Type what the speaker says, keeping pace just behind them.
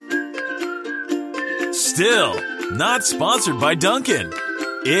still, not sponsored by Duncan.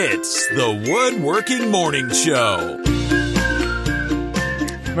 It's the Woodworking Morning Show.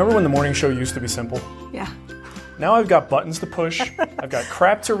 Remember when the morning show used to be simple? Yeah. Now I've got buttons to push, I've got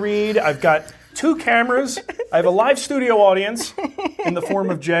crap to read, I've got 2 cameras, I have a live studio audience in the form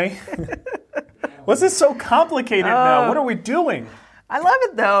of Jay. What's this so complicated now? What are we doing? I love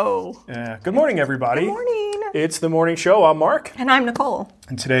it though. Yeah. Good morning, everybody. Good morning. It's the morning show. I'm Mark. And I'm Nicole.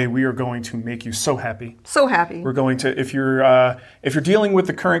 And today we are going to make you so happy. So happy. We're going to, if you're dealing with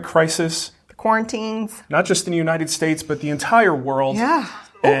the current crisis, The quarantines. not just in the United States, but the entire world. Yeah.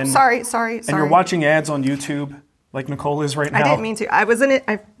 And, Sorry. And you're watching ads on YouTube, like Nicole is right now. I didn't mean to. I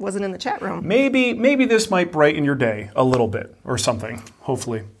wasn't in the chat room. Maybe this might brighten your day a little bit or something,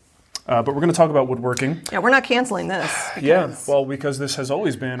 hopefully. But we're going to talk about woodworking. Yeah, we're not canceling this. Because this has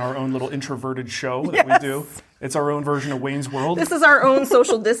always been our own little introverted show that we do. It's our own version of Wayne's World. This is our own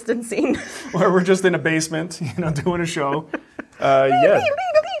social distancing. Where we're just in a basement, doing a show.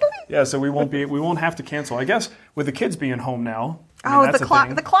 Yeah, so we won't have to cancel. I guess with the kids being home now.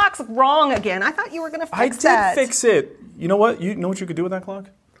 The clock's wrong again. I thought you were going to fix that. I did fix it. You know what? You know what you could do with that clock?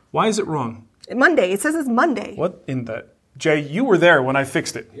 Why is it wrong? Monday. It says it's Monday. What in the... Jay, you were there when I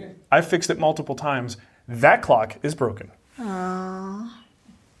fixed it. Yeah. I fixed it multiple times. That clock is broken. Though,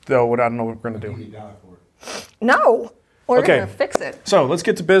 I don't know what we're going to do. No. We're going to fix it. So let's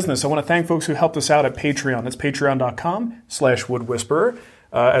get to business. I want to thank folks who helped us out at Patreon. That's patreon.com/woodwhisperer.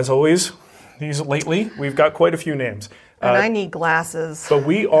 As always, lately, we've got quite a few names. And I need glasses. But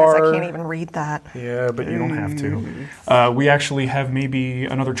we are... I can't even read that. Yeah, but you don't have to. We actually have maybe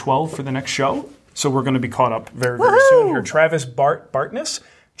another 12 for the next show. So we're going to be caught up very, very soon here. Travis Bartness,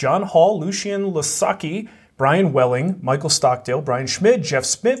 John Hall, Lucian Lasaki, Brian Welling, Michael Stockdale, Brian Schmid, Jeff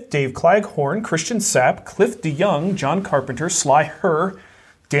Smith, Dave Claghorn, Christian Sapp, Cliff DeYoung, John Carpenter, Sly Herr,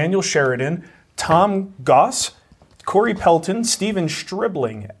 Daniel Sheridan, Tom Goss, Corey Pelton, Stephen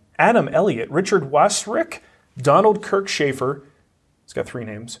Stribling, Adam Elliott, Richard Wasrick, Donald Kirk Schaefer. He's got 3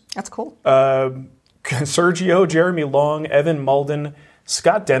 names. That's cool. Sergio, Jeremy Long, Evan Malden,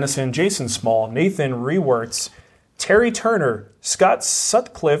 Scott Dennison, Jason Small, Nathan Rewerts, Terry Turner, Scott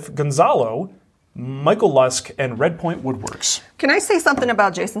Sutcliffe Gonzalo, Michael Lusk, and Red Point Woodworks. Can I say something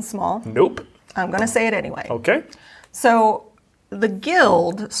about Jason Small? Nope. I'm going to say it anyway. Okay. So the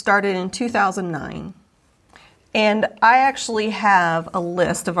Guild started in 2009. And I actually have a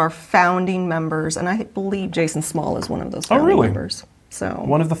list of our founding members, and I believe Jason Small is one of those founding members. So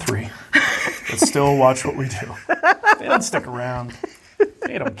one of the 3. But still watch what we do. They don't stick around.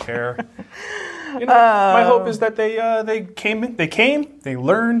 They don't care. My hope is that they came, they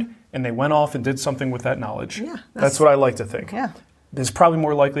learned, and they went off and did something with that knowledge. Yeah, that's what I like to think. Yeah. It's probably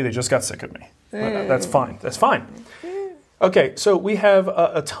more likely they just got sick of me. That's fine. That's fine. Okay, so we have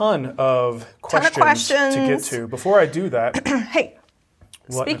a ton of questions to get to. Before I do that... Hey,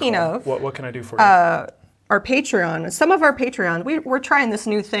 speaking of... What can I do for you? Our Patreon, some of our Patreon, we're trying this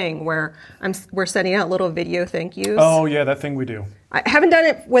new thing where we're sending out little video thank yous. Oh, yeah, that thing we do. I haven't done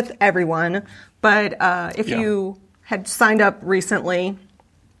it with everyone, but if you had signed up recently,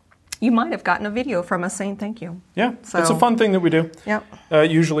 you might have gotten a video from us saying thank you. Yeah, it's a fun thing that we do. Yep.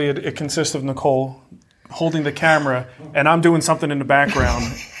 Usually it consists of Nicole holding the camera, and I'm doing something in the background,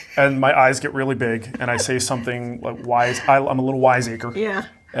 and my eyes get really big, and I say something like wise. I'm a little wiseacre. Yeah.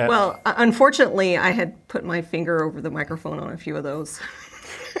 Well, unfortunately, I had put my finger over the microphone on a few of those.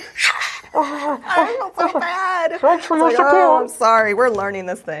 I feel so bad. Thanks for your support. I'm sorry. We're learning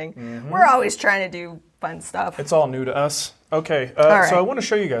this thing. Mm-hmm. We're always trying to do fun stuff. It's all new to us. Okay, right. So I want to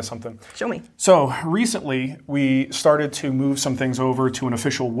show you guys something. Show me. So recently, we started to move some things over to an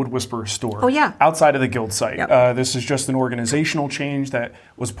official Wood Whisperer store. Oh, yeah. Outside of the Guild site. Yep. This is just an organizational change that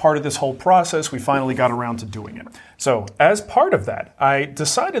was part of this whole process. We finally got around to doing it. So as part of that, I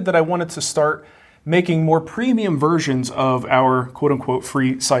decided that I wanted to start making more premium versions of our quote-unquote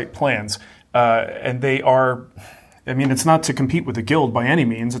free site plans. And they are... I mean, it's not to compete with the Guild by any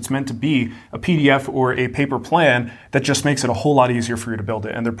means. It's meant to be a PDF or a paper plan that just makes it a whole lot easier for you to build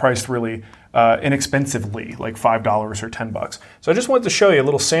it. And they're priced really inexpensively, like $5 or $10. So I just wanted to show you a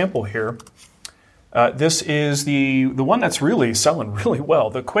little sample here. This is the one that's really selling really well.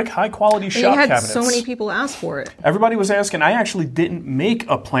 The quick, high-quality shop cabinets. You had so many people ask for it. Everybody was asking. I actually didn't make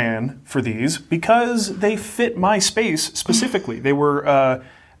a plan for these because they fit my space specifically. They were...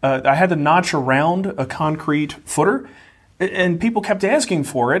 I had to notch around a concrete footer, and people kept asking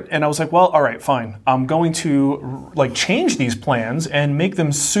for it, and I was like, well, all right, fine. I'm going to change these plans and make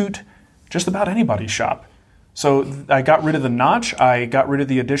them suit just about anybody's shop. So I got rid of the notch, I got rid of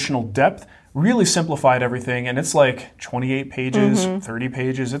the additional depth, really simplified everything, and it's like 28 pages, 30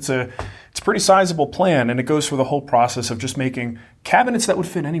 pages. It's a pretty sizable plan, and it goes through the whole process of just making cabinets that would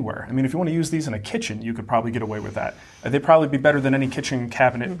fit anywhere. I mean, if you want to use these in a kitchen, you could probably get away with that. They'd probably be better than any kitchen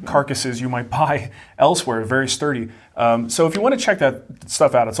cabinet carcasses you might buy elsewhere, very sturdy. So if you want to check that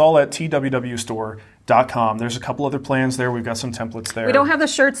stuff out, it's all at twwstore.com. There's a couple other plans there. We've got some templates there. We don't have the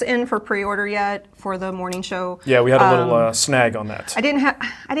shirts in for pre-order yet for the morning show. Yeah, we had a little snag on that. I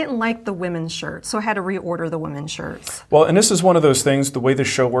didn't like the women's shirts, so I had to reorder the women's shirts. Well, and this is one of those things, the way this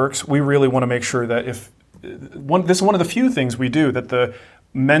show works, we really want to make sure that this is one of the few things we do, that the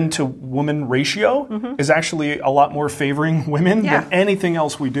men to woman ratio is actually a lot more favoring women than anything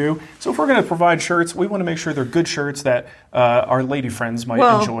else we do. So if we're going to provide shirts, we want to make sure they're good shirts that our lady friends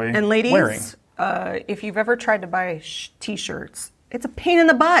might enjoy and ladies, wearing. If you've ever tried to buy t-shirts, it's a pain in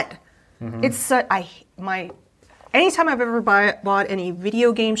the butt. It's anytime I've ever bought any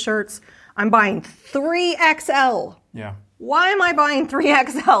video game shirts, I'm buying 3XL. Yeah. Why am I buying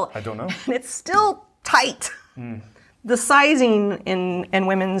 3XL? I don't know. And it's still tight. The sizing in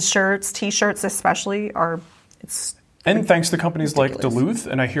women's shirts, t-shirts especially, and thanks to companies ridiculous. like Duluth,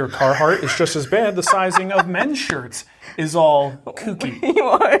 and I hear Carhartt is just as bad, the sizing of men's shirts is all kooky.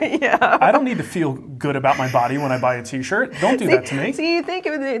 Yeah. I don't need to feel good about my body when I buy a t-shirt. Don't do that to me. So you think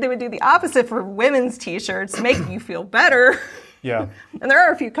they would do the opposite for women's t-shirts, make you feel better. Yeah. And there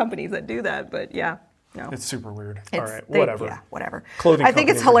are a few companies that do that, but yeah. No. It's super weird. All right, whatever. whatever. Whatever. Clothing I think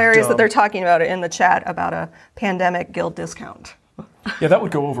it's companies are hilarious that dumb. they're talking about it in the chat about a pandemic guild discount. Yeah, that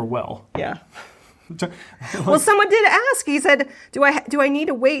would go over well. Yeah. Well, someone did ask. He said, "Do I need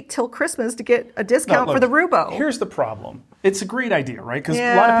to wait till Christmas to get a discount for the Rubo?" Here's the problem. It's a great idea, right? Because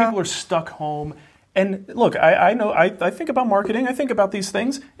a lot of people are stuck home. And look, I know, I think about marketing. I think about these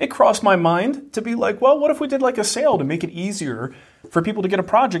things. It crossed my mind to be like, well, what if we did like a sale to make it easier for people to get a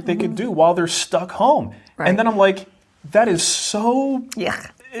project they could do while they're stuck home? Right. And then I'm like, that is so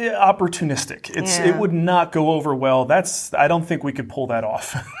opportunistic. It would not go over well. I don't think we could pull that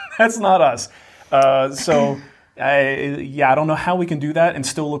off. That's not us. So I don't know how we can do that and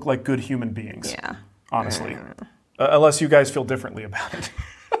still look like good human beings. Yeah. Honestly. Unless you guys feel differently about it.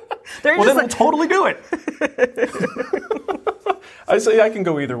 Well, then we'll totally do it. I say I can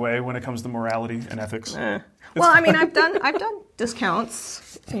go either way when it comes to morality and ethics. Well, I mean, I've done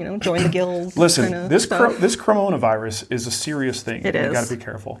discounts. Join the guild. Listen, this coronavirus is a serious thing. It is. You got to be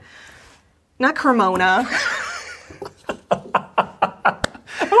careful. Not Cremona.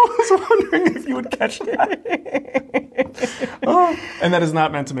 I was wondering if you would catch that. And that is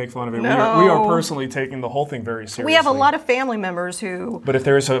not meant to make fun of it. No. We are personally taking the whole thing very seriously. We have a lot of family members who... But if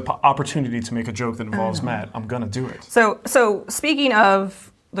there is an opportunity to make a joke that involves Matt, I'm going to do it. So speaking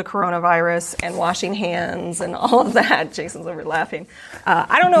of the coronavirus and washing hands and all of that, Jason's over laughing.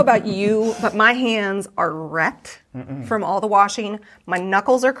 I don't know about you, but my hands are wrecked from all the washing. My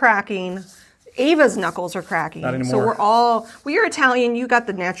knuckles are cracking. Ava's knuckles are cracking. Not anymore. So you're Italian, you got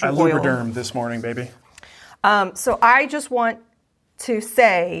the natural oil. I Lubriderm this morning, baby. So I just want to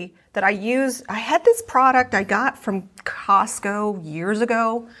say that I had this product I got from Costco years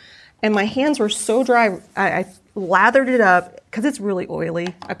ago, and my hands were so dry. I lathered it up because it's really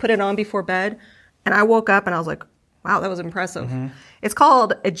oily. I put it on before bed, and I woke up and I was like, wow, that was impressive. It's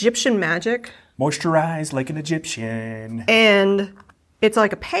called Egyptian Magic. Moisturize like an Egyptian. And it's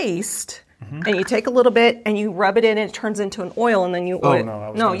like a paste. And you take a little bit and you rub it in and it turns into an oil and then you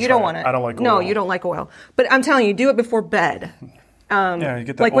oil. No, you don't want it. I don't like oil. No, you don't like oil. But I'm telling you, do it before bed. Yeah, you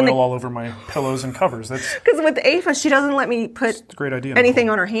get that oil all over my pillows and covers. That's because with Ava, she doesn't let me put a great idea,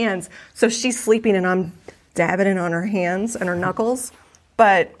 anything on her hands. So she's sleeping and I'm dabbing it on her hands and her knuckles.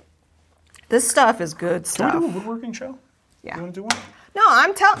 But this stuff is good stuff. Can we do a woodworking show? Yeah. You want to do one? No,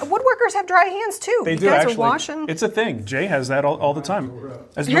 I'm telling. Woodworkers have dry hands too. They you do guys actually. Are washing. It's a thing. Jay has that all the time.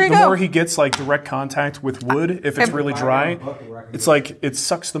 Here you the go. more he gets like direct contact with wood, if it's really dry, it's like it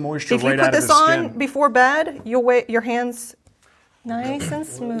sucks the moisture right out of his skin. If you put this on before bed, you'll wait your hands nice and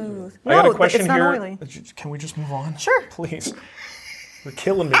smooth. I got a question it's not here. oily. Can we just move on? Sure. Please. You're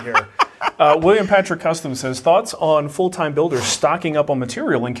killing me here. William Patrick Custom says, thoughts on full-time builders stocking up on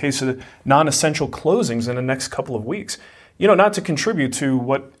material in case of non-essential closings in the next couple of weeks. Not to contribute to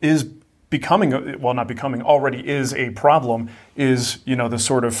what is already is a problem, is, the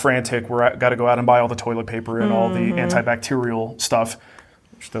sort of frantic, got to go out and buy all the toilet paper and all the antibacterial stuff,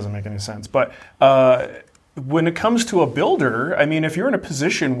 which doesn't make any sense. But when it comes to a builder, I mean, if you're in a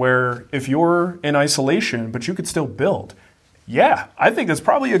position where if you're in isolation, but you could still build, I think that's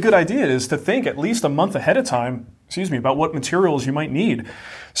probably a good idea, is to think at least a month ahead of time, about what materials you might need.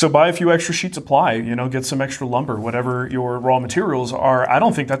 So buy a few extra sheets of ply, get some extra lumber, whatever your raw materials are. I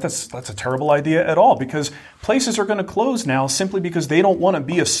don't think that's a terrible idea at all, because places are going to close now simply because they don't want to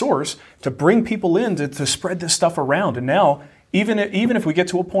be a source to bring people in to spread this stuff around. And now, even if we get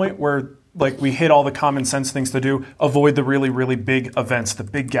to a point where we hit all the common sense things to do, avoid the really, really big events, the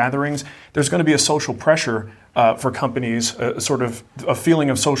big gatherings, there's going to be a social pressure for companies, sort of a feeling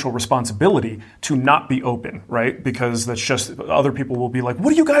of social responsibility to not be open, right? Because that's just, other people will be like,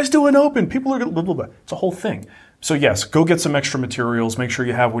 what are you guys doing open? People are going to blah, blah, blah. It's a whole thing. So yes, go get some extra materials, make sure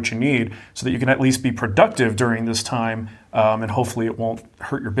you have what you need so that you can at least be productive during this time, and hopefully it won't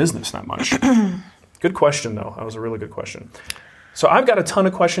hurt your business that much. Good question, though. That was a really good question. So I've got a ton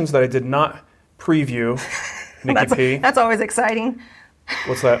of questions that I did not preview, Nikki P. That's always exciting.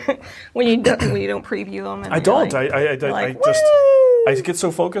 What's that? when you don't preview them. And I don't. Like, I get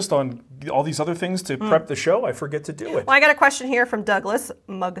so focused on all these other things to prep the show, I forget to do it. Well, I got a question here from Douglas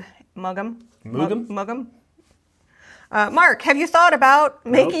Mugham. Mark, have you thought about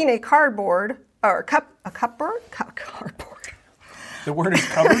making a cardboard or cupboard? Cardboard. The word is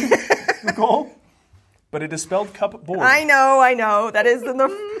cupboard, Nicole, but it is spelled cupboard. I know. That is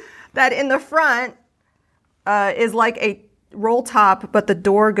that in the front is like a roll top, but the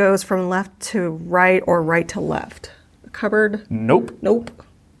door goes from left to right or right to left. Cupboard? Nope.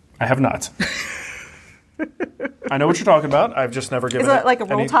 I have not. I know what you're talking about. I've just never given it. Is it like a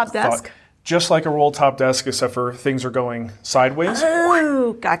roll top desk? Just like a roll top desk, except for things are going sideways.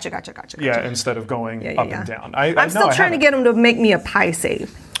 Oh, gotcha. Yeah, instead of going up and down. I'm still trying to get them to make me a pie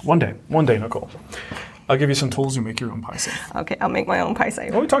safe. One day, Nicole. I'll give you some tools to make your own pie safe. Okay, I'll make my own pie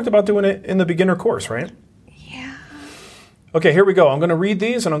safe. Well, we talked about doing it in the beginner course, right? Yeah. Okay, here we go. I'm going to read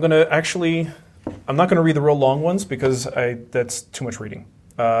these, and I'm not going to read the real long ones because that's too much reading.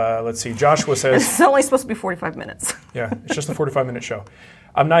 Let's see. Joshua says... It's only supposed to be 45 minutes. Yeah, it's just a 45-minute show.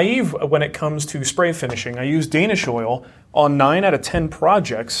 I'm naive when it comes to spray finishing. I use Danish oil on 9 out of 10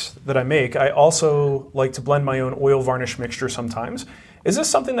 projects that I make. I also like to blend my own oil varnish mixture sometimes. Is this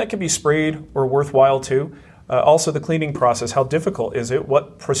something that can be sprayed or worthwhile too? Also, the cleaning process, how difficult is it?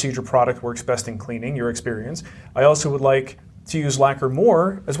 What procedure product works best in cleaning, your experience? I also would like to use lacquer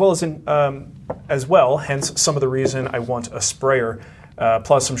more, as well, hence some of the reason I want a sprayer.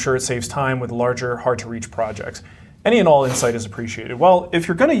 Plus, I'm sure it saves time with larger, hard-to-reach projects. Any and all insight is appreciated. Well, if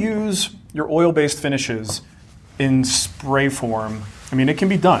you're going to use your oil-based finishes in spray form, it can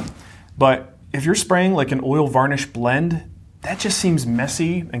be done. But if you're spraying like an oil varnish blend, that just seems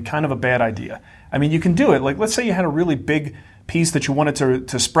messy and kind of a bad idea. You can do it. Like, let's say you had a really big piece that you wanted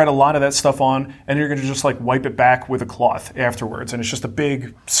to spread a lot of that stuff on, and you're going to just wipe it back with a cloth afterwards, and it's just a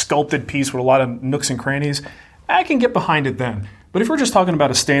big sculpted piece with a lot of nooks and crannies. I can get behind it then. But if we're just talking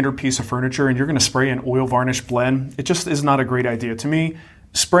about a standard piece of furniture and you're going to spray an oil varnish blend, it just is not a great idea. To me,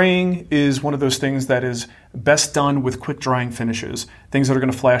 spraying is one of those things that is best done with quick drying finishes, things that are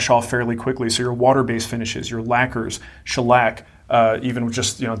going to flash off fairly quickly. So your water-based finishes, your lacquers, shellac, even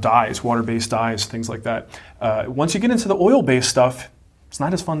just dyes, water-based dyes, things like that. Once you get into the oil-based stuff, it's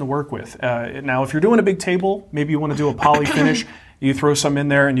not as fun to work with. Now, if you're doing a big table, maybe you want to do a poly finish, you throw some in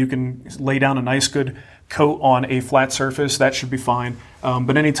there and you can lay down a nice good coat on a flat surface, that should be fine.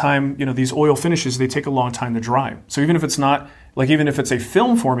 But anytime, these oil finishes, they take a long time to dry. So even if it's not, even if it's a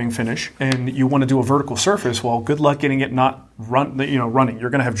film forming finish and you want to do a vertical surface, well, good luck getting it not running. You're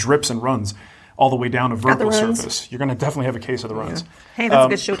going to have drips and runs all the way down a vertical surface. You're going to definitely have a case of the runs. Yeah. Hey, that's a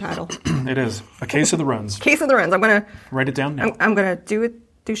good show title. It is. A case of the runs. Case of the runs. I'm going to write it down now. I'm going to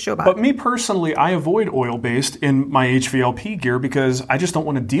do show about But me personally, I avoid oil-based in my HVLP gear because I just don't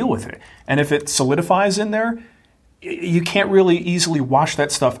want to deal with it. And if it solidifies in there, you can't really easily wash that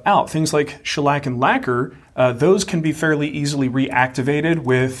stuff out. Things like shellac and lacquer, those can be fairly easily reactivated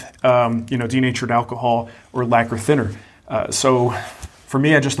with denatured alcohol or lacquer thinner. So for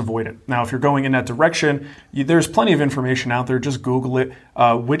me, I just avoid it. Now, if you're going in that direction, there's plenty of information out there. Just Google it.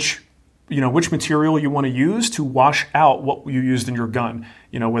 Which material you want to use to wash out what you used in your gun.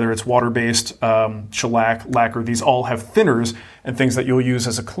 Whether it's water-based, shellac, lacquer, these all have thinners and things that you'll use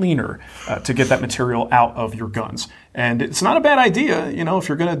as a cleaner to get that material out of your guns. And it's not a bad idea, if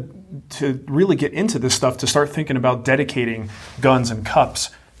you're going to really get into this stuff, to start thinking about dedicating guns and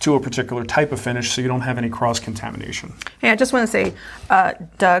cups to a particular type of finish so you don't have any cross-contamination. Hey, I just want to say,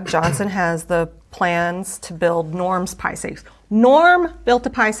 Doug Johnson has the plans to build Norm's pie safes. Norm built a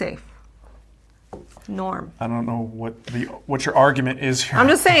pie safe. Norm. I don't know what your argument is here. I'm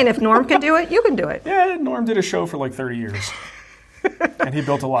just saying, if Norm can do it, you can do it. Yeah, Norm did a show for 30 years. And he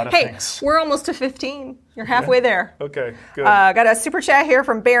built a lot of things. Hey, we're almost to 15. You're halfway there. Okay, good. Got a super chat here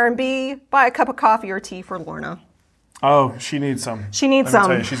from Baron B. Buy a cup of coffee or tea for Lorna. Oh, she needs some. She needs Let me some.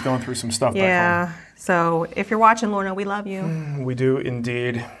 tell you, she's going through some stuff back Yeah. So if you're watching, Lorna, we love you. home. We do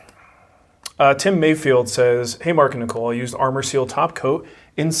indeed. Tim Mayfield says, "Hey, Mark and Nicole, I used Armor Seal top coat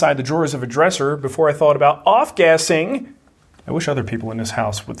inside the drawers of a dresser before I thought about off-gassing." I wish other people in this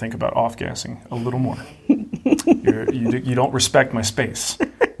house would think about off-gassing a little more. You don't respect my space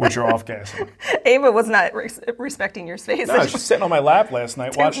with your off-gassing. Ava was not respecting your space. No, she's sitting on my lap last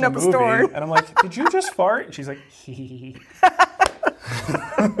night watching a up a movie, storm. and I'm like, "Did you just fart?" And she's like, "Hee."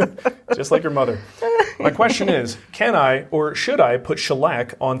 Just like your mother. My question is, can I or should I put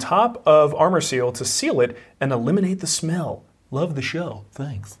shellac on top of Armor Seal to seal it and eliminate the smell? Love the show.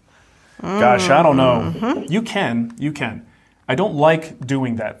 Thanks. Gosh, I don't know. Mm-hmm. You can. I don't like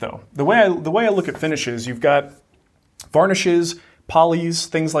doing that though. The way I look at finishes, you've got varnishes, polys,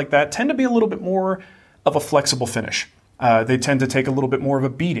 things like that tend to be a little bit more of a flexible finish. They tend to take a little bit more of a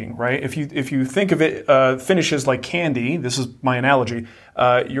beating, right? If you think of it, finishes like candy, this is my analogy,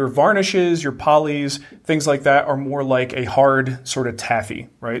 your varnishes, your polys, things like that are more like a hard sort of taffy,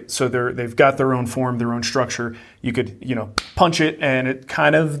 right? So they've got their own form, their own structure. You could, punch it and it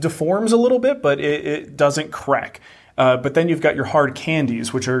kind of deforms a little bit, but it doesn't crack. But then you've got your hard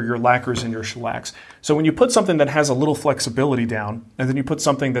candies, which are your lacquers and your shellacs. So when you put something that has a little flexibility down, and then you put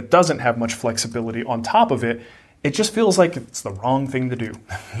something that doesn't have much flexibility on top of it, it just feels like it's the wrong thing to do,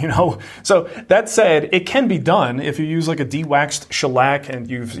 So that said, it can be done if you use like a de-waxed shellac and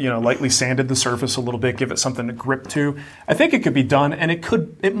you've, lightly sanded the surface a little bit, give it something to grip to. I think it could be done, and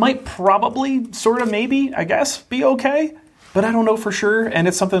it might probably sort of maybe, I guess, be okay, but I don't know for sure, and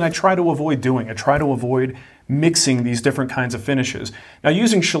it's something I try to avoid doing. I try to avoid mixing these different kinds of finishes. Now,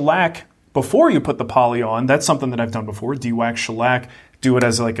 using shellac before you put the poly on, that's something that I've done before, de-wax shellac. Do it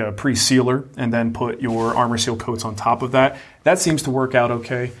as like a pre-sealer and then put your Armor Seal coats on top of that. That seems to work out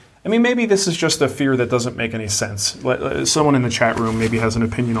okay. I mean, maybe this is just a fear that doesn't make any sense. Someone in the chat room maybe has an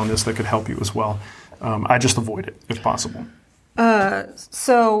opinion on this that could help you as well. I just avoid it if possible.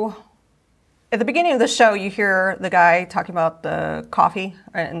 So at the beginning of the show, you hear the guy talking about the coffee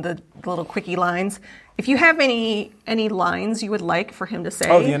and the little quickie lines. If you have any lines you would like for him to say.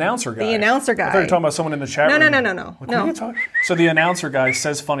 Oh, the announcer guy. The announcer guy. I thought you were talking about someone in the chat room. No. No. So the announcer guy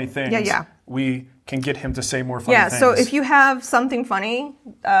says funny things. Yeah. We can get him to say more funny things. Yeah, so if you have something funny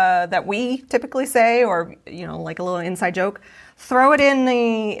that we typically say, or, like a little inside joke, throw it in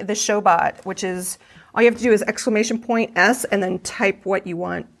the show bot, which is, all you have to do is !S and then type what you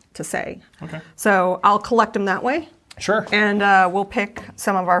want to say. Okay. So I'll collect them that way. Sure. And we'll pick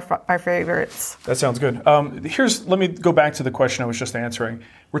some of our favorites. That sounds good. Let me go back to the question I was just answering.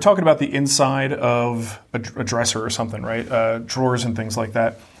 We're talking about the inside of a dresser or something, right? Drawers and things like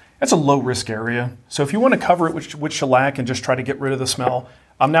that. That's a low-risk area. So if you want to cover it with shellac and just try to get rid of the smell,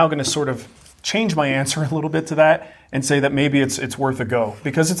 I'm now going to sort of change my answer a little bit to that and say that maybe it's worth a go,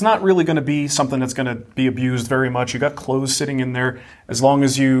 because it's not really going to be something that's going to be abused very much. You got clothes sitting in there. As long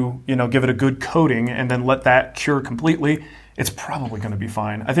as you give it a good coating and then let that cure completely, it's probably going to be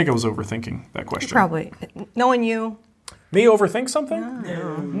fine. I think I was overthinking that question. Probably. Knowing you. Me overthink something?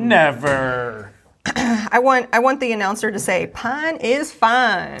 No. Never. I want the announcer to say, "Pine is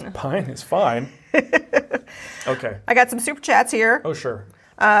fine." Pine is fine. Okay. I got some super chats here. Oh, sure.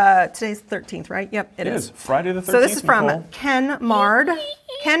 Today's the 13th, right? Yep, it is. Friday the 13th. So this is from Nicole. Ken Mard.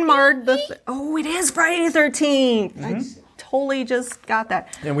 Ken Mard. It is Friday the 13th. Mm-hmm. I totally just got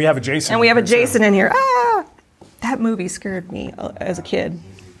that. And we have a Jason. And we have a Jason in here. That movie scared me as a kid.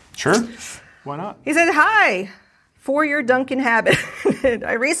 Sure. Why not? He said, "Hi, for your Duncan habit.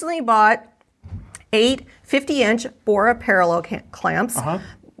 I recently bought 8 50-inch Bora parallel clamps.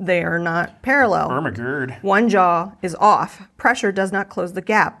 They are not parallel. Ermagerd. One jaw is off. Pressure does not close the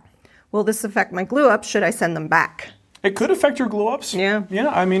gap. Will this affect my glue ups? Should I send them back?" It could affect your glue ups. Yeah. Yeah.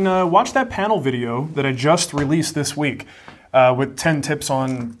 I mean, watch that panel video that I just released this week with 10 tips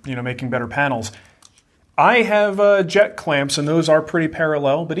on making better panels. I have jet clamps, and those are pretty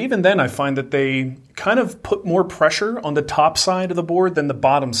parallel, but even then I find that they kind of put more pressure on the top side of the board than the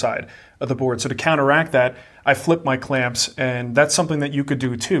bottom side of the board. So to counteract that, I flip my clamps, and that's something that you could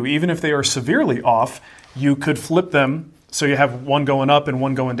do too. Even if they are severely off, you could flip them so you have one going up and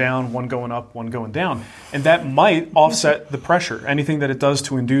one going down, one going up, one going down. And that might offset the pressure. Anything that it does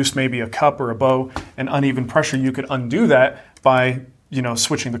to induce maybe a cup or a bow and uneven pressure, you could undo that by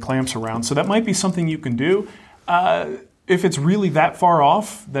switching the clamps around. So that might be something you can do. If it's really that far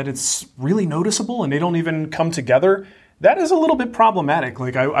off that it's really noticeable and they don't even come together, That is a little bit problematic.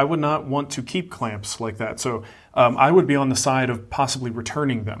 Like I would not want to keep clamps like that. So I would be on the side of possibly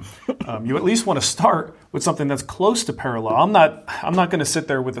returning them. You at least want to start with something that's close to parallel. I'm not going to sit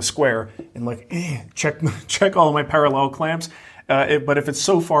there with a square and check all of my parallel clamps. But if it's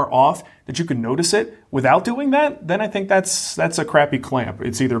so far off that you can notice it without doing that, then I think that's a crappy clamp.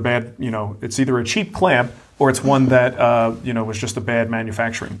 It's either bad, it's either a cheap clamp or it's one that was just a bad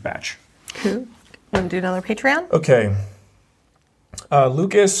manufacturing batch. Cool. Want to do another Patreon? Okay.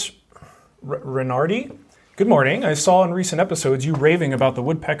 Lucas Renardi. Good morning. I saw in recent episodes you raving about the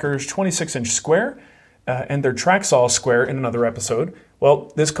Woodpecker's 26-inch square and their track saw square in another episode.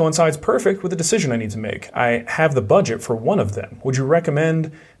 Well, this coincides perfect with the decision I need to make. I have the budget for one of them. Would you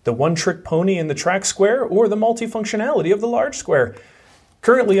recommend the one-trick pony in the track square or the multifunctionality of the large square?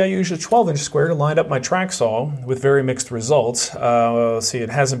 Currently, I use a 12-inch square to line up my track saw with very mixed results. Let's see, it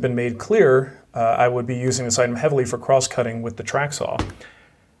hasn't been made clear. I would be using this item heavily for cross-cutting with the track saw.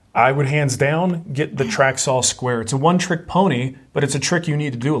 I would hands down get the track saw square. It's a one-trick pony, but it's a trick you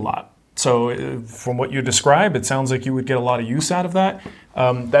need to do a lot. So from what you describe, it sounds like you would get a lot of use out of that.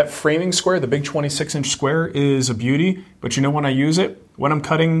 That framing square, the big 26-inch square, is a beauty. But you know when I use it? When I'm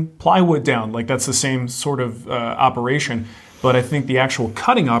cutting plywood down. Like that's the same sort of operation. But I think the actual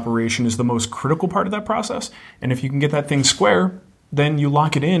cutting operation is the most critical part of that process. And if you can get that thing square, then you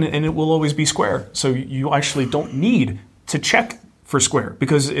lock it in and it will always be square. So you actually don't need to check for square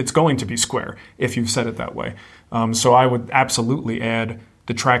because it's going to be square if you've set it that way. So I would absolutely add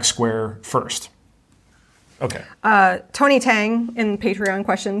the track square first. Okay. Tony Tang in Patreon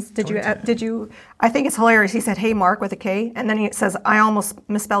questions. Did you? I think it's hilarious. He said, "Hey, Mark," with a K, and then he says, "I almost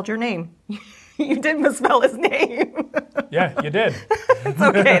misspelled your name." You did misspell his name. Yeah, you did. It's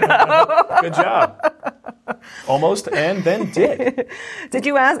okay though. Good job. Almost, and then did. Did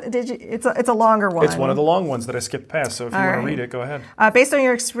you ask? Did you? It's a longer one. It's one of the long ones that I skipped past. So if you want to read it, go ahead. Based on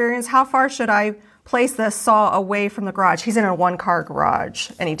your experience, how far should I place this saw away from the garage? He's in a one-car garage,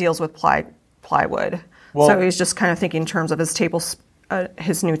 and he deals with plywood. Well, so he's just kind of thinking in terms of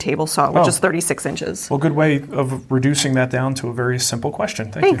his new table saw, which is 36 inches. Well, good way of reducing that down to a very simple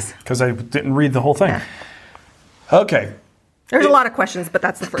question. Thanks. You. Because I didn't read the whole thing. Yeah. Okay. There's a lot of questions, but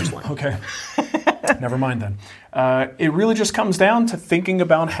that's the first one. Okay. Never mind then. It really just comes down to thinking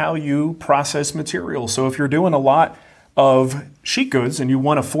about how you process material. So if you're doing a lot of sheet goods and you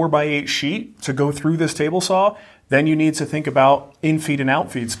want a 4x8 sheet to go through this table saw, then you need to think about in-feed and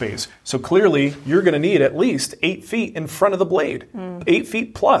out-feed space. So clearly, you're going to need at least 8 feet in front of the blade, 8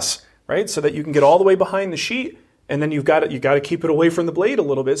 feet plus, right? So that you can get all the way behind the sheet, and then you got to keep it away from the blade a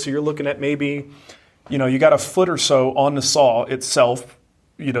little bit. So you're looking at maybe, you got a foot or so on the saw itself,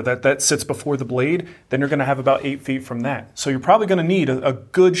 that sits before the blade. Then you're going to have about 8 feet from that. So you're probably going to need a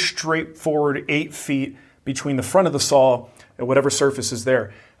good straightforward 8 feet between the front of the saw and whatever surface is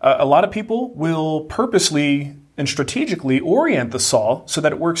there. A lot of people will purposely and strategically orient the saw so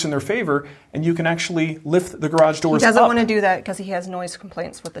that it works in their favor, and you can actually lift the garage doors up. He doesn't want to do that because he has noise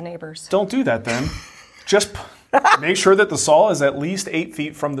complaints with the neighbors. Don't do that then. Just make sure that the saw is at least 8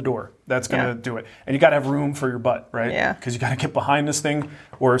 feet from the door. That's going to do it. And you got to have room for your butt, right? Yeah. Because you got to get behind this thing,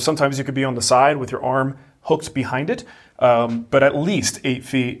 or sometimes you could be on the side with your arm hooked behind it. But at least 8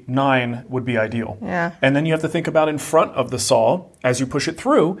 feet, 9 would be ideal. Yeah. And then you have to think about in front of the saw as you push it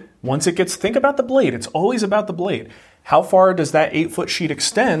through. Once it gets, think about the blade. It's always about the blade. How far does that 8-foot sheet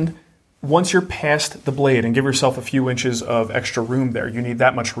extend once you're past the blade? And give yourself a few inches of extra room there. You need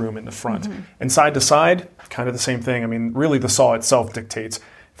that much room in the front. Mm-hmm. And side to side, kind of the same thing. I mean, really the saw itself dictates.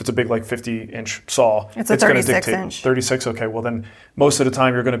 If it's a big 50-inch saw, it's a 36 dictate. inch. 36, okay. Well, then most of the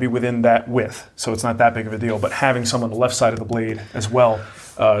time you're going to be within that width, so it's not that big of a deal. But having some on the left side of the blade as well,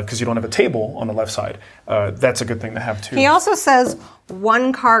 because you don't have a table on the left side, that's a good thing to have too. He also says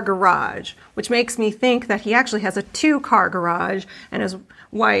one-car garage, which makes me think that he actually has a 2-car garage, and his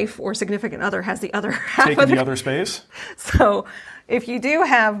wife or significant other has the other half taking the other space. So if you do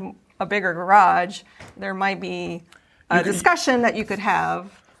have a bigger garage, there might be a discussion that you could have.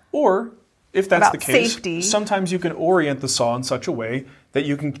 Or, if that's the case, safety. Sometimes you can orient the saw in such a way that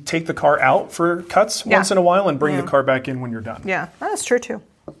you can take the car out for cuts once in a while and bring the car back in when you're done. Yeah, that's true too.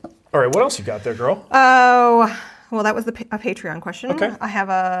 All right, what else you got there, girl? Oh, well, that was a Patreon question. Okay. I have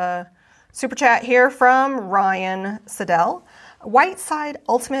a super chat here from Ryan Siddell. White side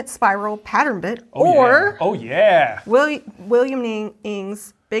ultimate spiral pattern bit Oh yeah. William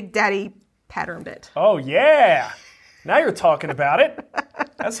Ing's Big Daddy pattern bit. Oh yeah. Now you're talking about it.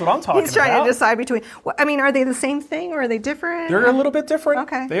 That's what I'm talking about. He's trying to decide between. Are they the same thing or are they different? They're a little bit different.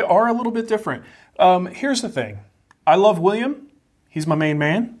 Okay. They are a little bit different. Here's the thing. I love William. He's my main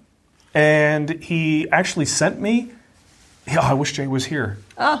man. And he actually sent me Yeah, I wish Jay was here.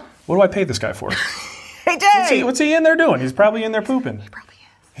 Oh. What do I pay this guy for? Hey, Jay! What's he in there doing? He's probably in there pooping. He probably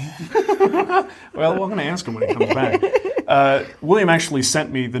is. Well, we're going to ask him when he comes back. William actually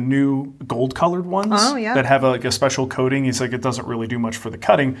sent me the new gold-colored ones that have a special coating. He's like, it doesn't really do much for the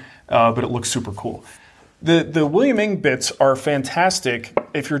cutting, but it looks super cool. The William Ing bits are fantastic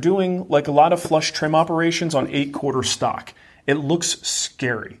if you're doing like a lot of flush trim operations on 8-quarter stock. It looks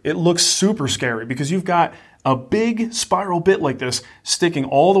scary. It looks super scary because you've got a big spiral bit like this sticking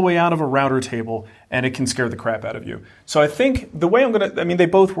all the way out of a router table, and it can scare the crap out of you. So I think the way they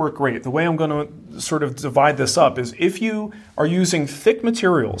both work great. The way I'm going to sort of divide this up is if you are using thick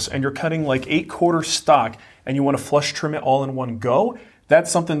materials and you're cutting like 8-quarter stock and you want to flush trim it all in one go,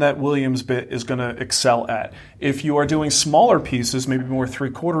 that's something that Williams bit is going to excel at. If you are doing smaller pieces, maybe more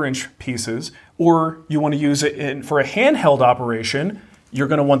 3/4 inch pieces, or you want to use it for a handheld operation, you're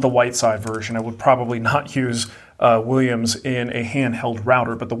going to want the white side version. I would probably not use Williams in a handheld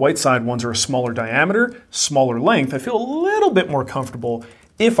router, but the white side ones are a smaller diameter, smaller length. I feel a little bit more comfortable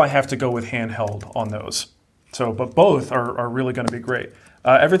if I have to go with handheld on those. So, but both are really going to be great.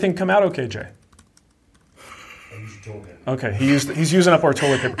 Everything come out okay, Jay? Okay, he's using up our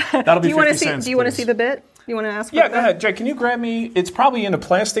toilet paper. That'll be 50 cents. Do you want to see the bit? You want to ask? Yeah, go ahead, Jay. Can you grab me? It's probably in a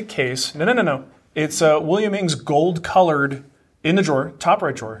plastic case. No. It's William Ing's gold-colored in the drawer, top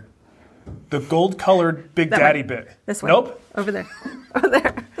right drawer. The gold-colored Big Daddy bit. This way. Nope. Over there. Over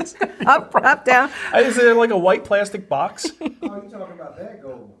there. up, down. Is there like a white plastic box? Oh, you're talking about that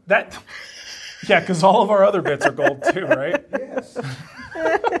gold. Yeah, because all of our other bits are gold too, right? Yes.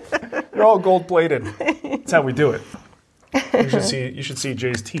 They're all gold-plated. That's how we do it. You should see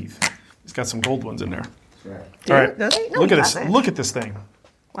Jay's teeth. He's got some gold ones in there. Right. All right. Does he? No, Look he at this. doesn't. Look at this thing.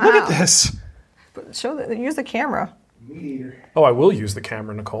 Wow. Look at this. Use the camera. Meat eater. Oh, I will use the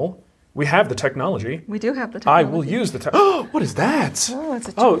camera, Nicole. We have the technology. We do have the I technology. will use the Oh, what is that? Oh,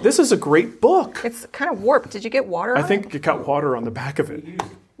 it's This is a great book. It's kind of warped. Did you get water I on think it got water on the back of it.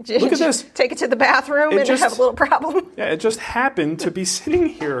 Did Look at you this. Take it to the bathroom and have a little problem? Yeah, it just happened to be sitting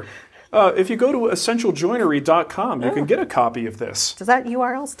here. If you go to essentialjoinery.com, you can get a copy of this. Does that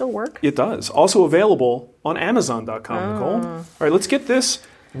URL still work? It does. Also available on Amazon.com, Nicole. All right, let's get this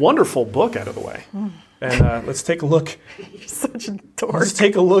wonderful book out of the way. And let's take a look. You're such a dork. Let's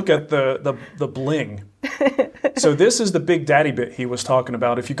take a look at the bling. So this is the Big Daddy bit he was talking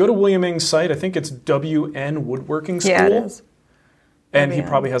about. If you go to William Ing's site, I think it's WN Woodworking School. Yeah, it is. And he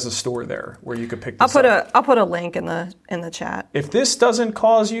probably has a store there where you could pick this up. I'll put a link in the chat. If this doesn't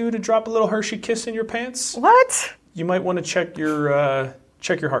cause you to drop a little Hershey Kiss in your pants, What? you might want to check your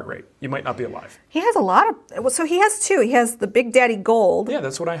heart rate. You might not be alive. He has a lot of. So he has two. He has the Big Daddy Gold. Yeah,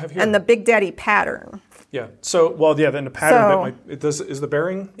 that's what I have here. And the Big Daddy Pattern. Yeah. So, then the pattern is the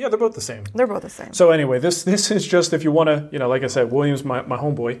bearing. Yeah, they're both the same. They're both the same. So anyway, this is just if you want to, like I said, William's my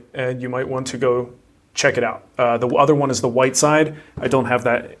homeboy, and you might want to go check it out. The other one is the white side. I don't have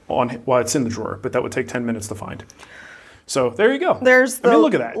that on while it's in the drawer, but that would take 10 minutes to find. So there you go. There's the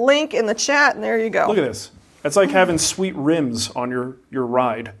look at that. link in the chat, and there you go. Look at this. It's like having sweet rims on your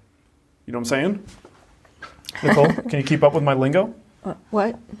ride. You know what I'm saying? Nicole, can you keep up with my lingo?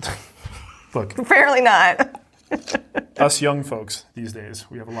 What? Look, Apparently not. us young folks these days,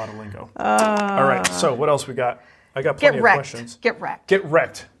 we have a lot of lingo. All right, so what else we got? I got plenty Get of wrecked. questions. Get wrecked. Get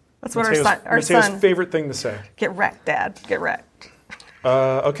wrecked. That's what Mateo's our son. favorite thing to say. Get wrecked, Dad. Get wrecked.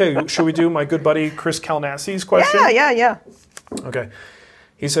 Okay, should we do my good buddy Chris Kalnassi's question? Yeah. Okay.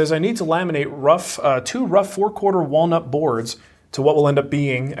 He says, I need to laminate two rough 4/4 walnut boards to what will end up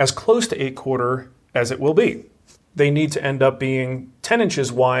being as close to 8/4 as it will be. They need to end up being 10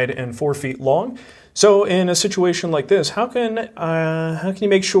 inches wide and 4 feet long. So in a situation like this, how can you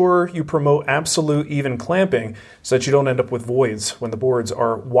make sure you promote absolute even clamping so that you don't end up with voids when the boards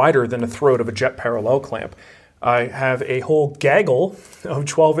are wider than the throat of a jet parallel clamp? I have a whole gaggle of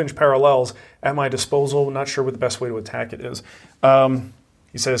 12-inch parallels at my disposal. Not sure what the best way to attack it is.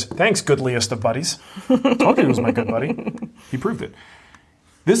 He says, thanks, goodliest of buddies. Told you he was my good buddy. He proved it.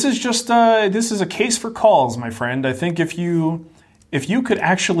 This is just this is a case for calls, my friend. I think if you could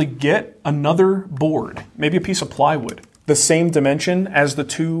actually get another board, maybe a piece of plywood, the same dimension as the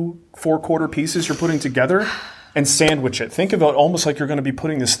two 4/4 pieces you're putting together, and sandwich it. Think of it almost like you're going to be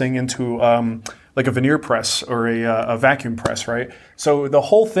putting this thing into like a veneer press or a vacuum press, right? So the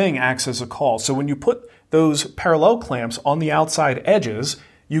whole thing acts as a call. So when you put those parallel clamps on the outside edges,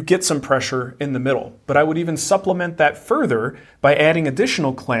 you get some pressure in the middle. But I would even supplement that further by adding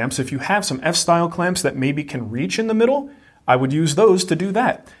additional clamps. If you have some F-style clamps that maybe can reach in the middle, I would use those to do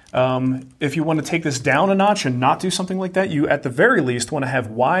that. If you want to take this down a notch and not do something like that, you at the very least want to have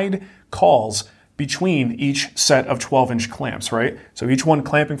wide calls between each set of 12-inch clamps, right? So each one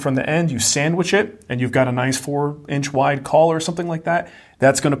clamping from the end, you sandwich it, and you've got a nice 4-inch wide caul or something like that.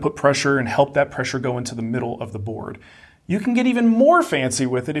 That's going to put pressure and help that pressure go into the middle of the board. You can get even more fancy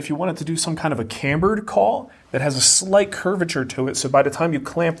with it if you wanted to do some kind of a cambered caul that has a slight curvature to it. So by the time you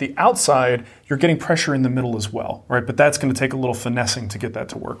clamp the outside, you're getting pressure in the middle as well, right? But that's going to take a little finessing to get that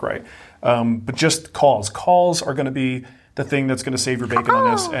to work right. But just cauls. Cauls are going to be the thing that's going to save your bacon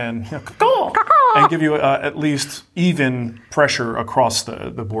on this and, and give you at least even pressure across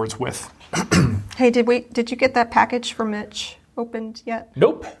the board's width. Hey, did you get that package for Mitch opened yet?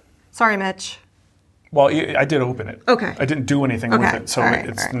 Nope. Sorry, Mitch. Well, I did open it. Okay. I didn't do anything with it, so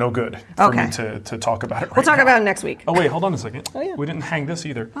it's no good for me to talk about it right We'll talk now. about it next week. Oh, wait, hold on a second. Oh, yeah. We didn't hang this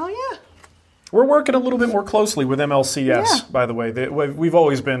either. Oh, yeah. We're working a little bit more closely with MLCS, by the way. We've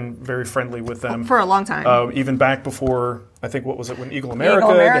always been very friendly with them. For a long time. Even back before, I think, what was it, when Eagle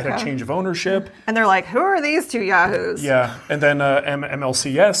America, they had a change of ownership. And they're like, who are these two yahoos? Yeah, and then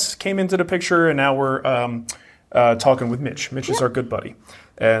MLCS came into the picture, and now we're talking with Mitch. Mitch is our good buddy.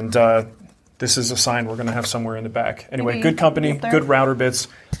 And this is a sign we're going to have somewhere in the back. Anyway, good company, good router bits.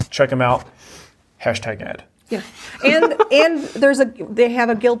 Check them out. #ad. Yeah, and they have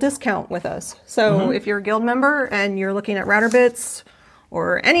a guild discount with us. So if you're a guild member and you're looking at router bits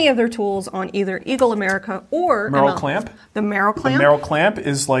or any of their tools on either Eagle America or Merrill Clamp. The Merrill Clamp. The Merrill Clamp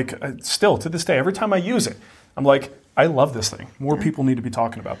is like, still to this day, every time I use it, I'm like, I love this thing. More people need to be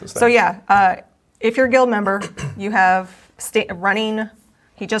talking about this thing. So yeah, if you're a guild member, you have running.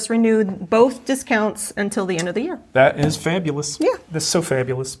 He just renewed both discounts until the end of the year. That is fabulous. Yeah. That's so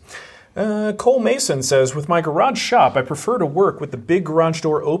fabulous. Cole Mason says, with my garage shop, I prefer to work with the big garage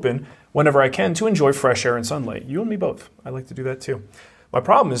door open whenever I can to enjoy fresh air and sunlight. You and me both. I like to do that too. My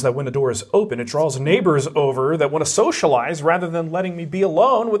problem is that when the door is open, it draws neighbors over that want to socialize rather than letting me be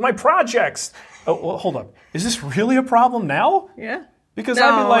alone with my projects. Oh, well, hold up. Is this really a problem now? Yeah. Because No,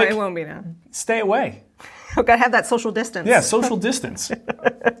 I'd be like, it won't be now. stay away. We've got to have that social distance. Yeah, social distance.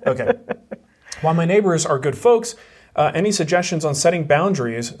 Okay. While my neighbors are good folks, any suggestions on setting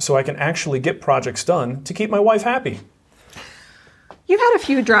boundaries so I can actually get projects done to keep my wife happy? You've had a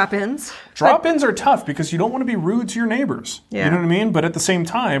few drop-ins. Drop-ins are tough because you don't want to be rude to your neighbors. Yeah. You know what I mean? But at the same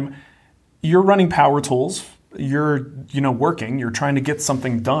time, you're running power tools. You're, working. You're trying to get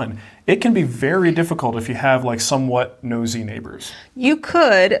something done. It can be very difficult if you have like somewhat nosy neighbors. You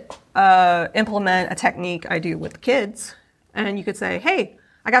could implement a technique I do with the kids, and you could say, hey,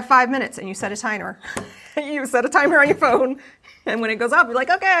 I got 5 minutes, and you set a timer. You set a timer on your phone, and when it goes up, you're like,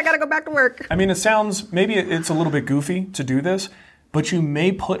 okay, I got to go back to work. I mean, maybe it's a little bit goofy to do this, but you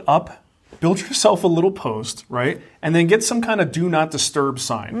may build yourself a little post, right? And then get some kind of do not disturb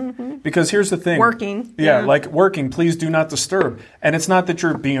sign. Mm-hmm. Because here's the thing. Working. Yeah, like working, please do not disturb. And it's not that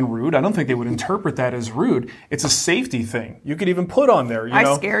you're being rude. I don't think they would interpret that as rude. It's a safety thing. You could even put on there,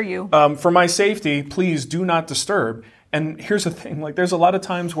 I scare you. For my safety, please do not disturb. And here's the thing, like there's a lot of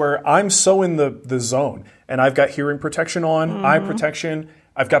times where I'm so in the zone and I've got hearing protection on, eye protection,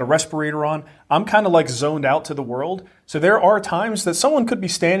 I've got a respirator on. I'm kind of like zoned out to the world. So there are times that someone could be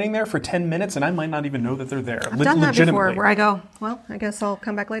standing there for 10 minutes and I might not even know that they're there. I've done that before where I go, well, I guess I'll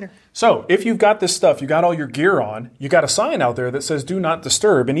come back later. So if you've got this stuff, you got all your gear on, you got a sign out there that says do not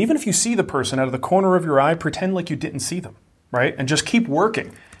disturb. And even if you see the person out of the corner of your eye, pretend like you didn't see them, right? And just keep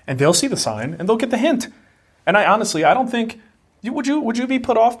working. And they'll see the sign and they'll get the hint. And I don't think, would you be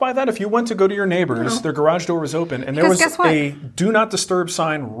put off by that if you went to go to your neighbors, their garage door was open, and there was a do not disturb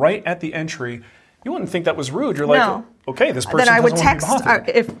sign right at the entry? You wouldn't think that was rude. You're like, okay, this person then I would doesn't text, want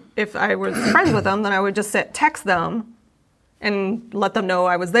to be bothered. if I was friends with them, then I would just text them and let them know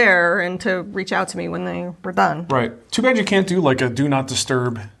I was there and to reach out to me when they were done. Right. Too bad you can't do like a do not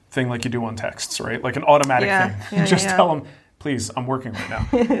disturb thing like you do on texts, right? Like an automatic thing. Yeah, just tell them, please, I'm working right now.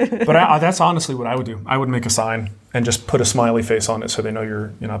 But that's honestly what I would do. I would make a sign and just put a smiley face on it so they know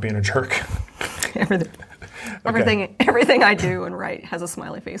you're not being a jerk. Everything I do and write has a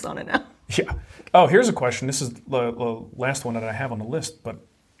smiley face on it now. Yeah. Oh, here's a question. This is the last one that I have on the list, but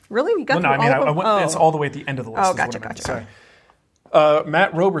really, we got. It's all the way at the end of the list. Oh, gotcha.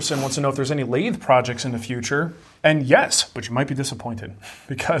 Matt Roberson wants to know if there's any lathe projects in the future, and yes, but you might be disappointed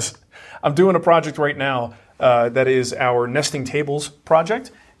because I'm doing a project right now that is our nesting tables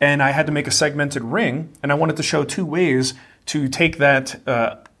project, and I had to make a segmented ring, and I wanted to show two ways to take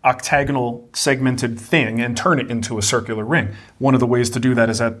that octagonal segmented thing and turn it into a circular ring. One of the ways to do that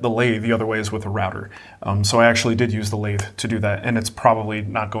is at the lathe, the other way is with a router. So I actually did use the lathe to do that, and it's probably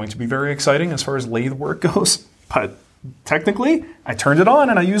not going to be very exciting as far as lathe work goes, but technically, I turned it on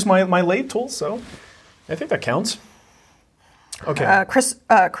and I used my lathe tool, so I think that counts. Okay.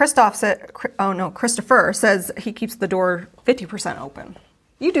 Christopher says he keeps the door 50% open.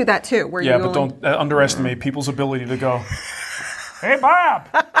 You do that too, where Yeah, you but don't underestimate people's ability to go, "Hey, Bob,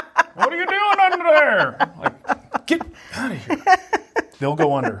 what are you doing under there?" Like, get out of here. They'll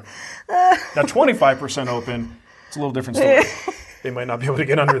go under. Now, 25% open, it's a little different story. They might not be able to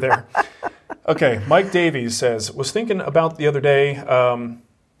get under there. Okay, Mike Davies says, was thinking about the other day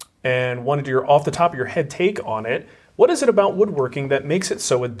and wanted your off the top of your head take on it. What is it about woodworking that makes it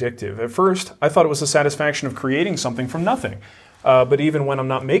so addictive? At first, I thought it was the satisfaction of creating something from nothing. But even when I'm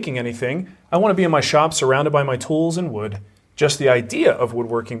not making anything, I want to be in my shop surrounded by my tools and wood. Just the idea of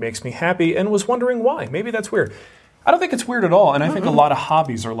woodworking makes me happy and was wondering why. Maybe that's weird. I don't think it's weird at all, and I think a lot of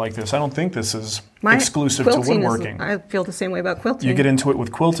hobbies are like this. I don't think this is exclusive to woodworking. I feel the same way about quilting. You get into it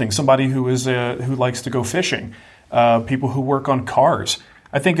with quilting. Somebody who likes to go fishing. People who work on cars.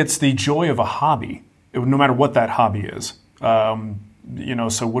 I think it's the joy of a hobby, no matter what that hobby is.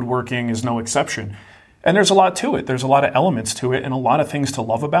 So woodworking is no exception. And there's a lot to it. There's a lot of elements to it and a lot of things to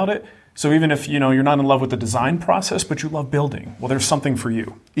love about it. So even if you're not in love with the design process, but you love building, well, there's something for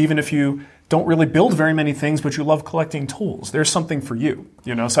you. Even if you don't really build very many things, but you love collecting tools, there's something for you.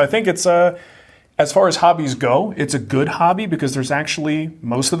 So I think it's as far as hobbies go, it's a good hobby because there's actually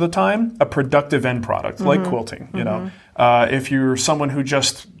most of the time a productive end product, like quilting. If you're someone who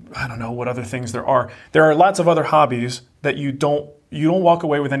just I don't know what other things there are. There are lots of other hobbies that you don't walk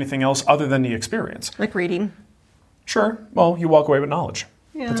away with anything else other than the experience. Like reading. Sure. Well, you walk away with knowledge,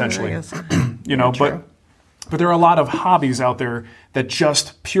 potentially. I guess. But there are a lot of hobbies out there that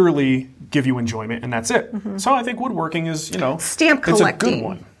just purely give you enjoyment, and that's it. Mm-hmm. So I think woodworking is, stamp collecting. It's a good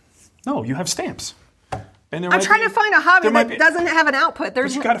one. No, you have stamps. And I'm trying to find a hobby that doesn't have an output.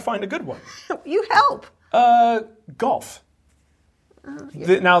 But you got to find a good one. You help. Golf.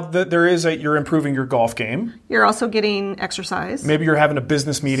 Yeah. You're improving your golf game. You're also getting exercise. Maybe you're having a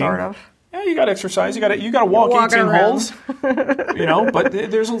business meeting. Sort of. Yeah, you got exercise. You got to walk 18 holes. But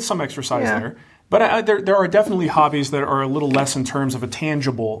there's some exercise there. But there are definitely hobbies that are a little less in terms of a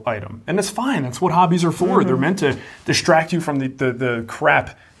tangible item. And it's fine. That's what hobbies are for. Mm-hmm. They're meant to distract you from the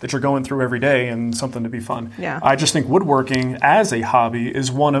crap that you're going through every day and something to be fun. Yeah. I just think woodworking as a hobby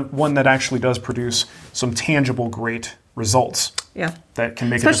is one that actually does produce some tangible, great results. Yeah. That can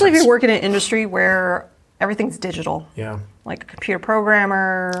make Especially a difference. if you work in an industry where everything's digital. Yeah. Like a computer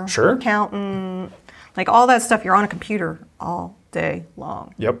programmer, sure. accountant, like all that stuff. You're on a computer all day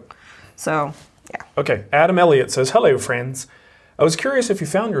long. Yep. So, yeah. Okay. Adam Elliott says, hello, friends. I was curious if you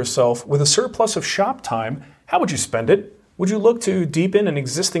found yourself with a surplus of shop time, how would you spend it? Would you look to deepen an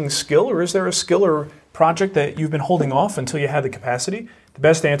existing skill, or is there a skill or project that you've been holding off until you had the capacity? The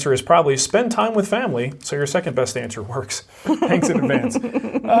best answer is probably spend time with family, so your second best answer works. Thanks in advance.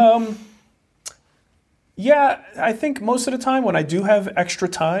 Yeah, I think most of the time when I do have extra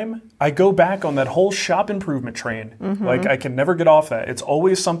time, I go back on that whole shop improvement train. Mm-hmm. Like, I can never get off that. It's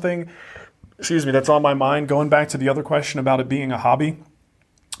always something, that's on my mind. Going back to the other question about it being a hobby,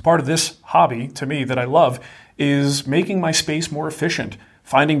 part of this hobby, to me, that I love, is making my space more efficient,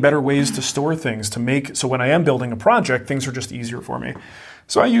 finding better ways to store things, so when I am building a project, things are just easier for me.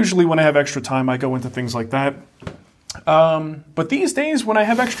 So I usually, when I have extra time, I go into things like that. But these days, when I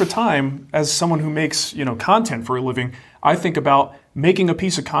have extra time, as someone who makes content for a living, I think about making a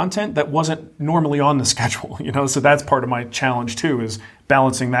piece of content that wasn't normally on the schedule. So that's part of my challenge too, is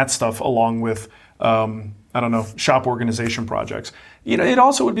balancing that stuff along with shop organization projects. It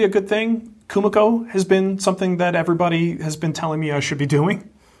also would be a good thing. Kumiko has been something that everybody has been telling me I should be doing.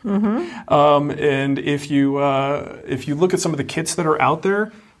 Mm-hmm. And if you look at some of the kits that are out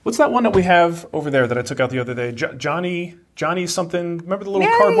there, what's that one that we have over there that I took out the other day? Johnny something. Remember the little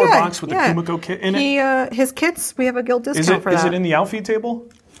cardboard box with the Kumiko kit in it? His kits, we have a guild discount for that. Is it in the outfeed table?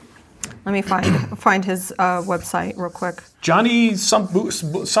 Let me find his website real quick. Johnny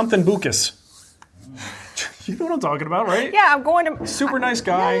something Bukas. You know what I'm talking about, right? Yeah, I'm going to... Super nice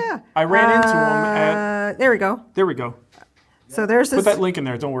guy. Yeah. I ran into him at... There we go. There we go. So there's this... Put that link in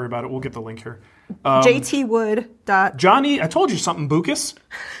there. Don't worry about it. We'll get the link here. JTwood. Johnny, I told you something, Bukas.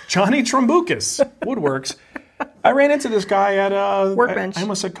 Johnny Trumbukas. Woodworks. I ran into this guy at... Workbench. I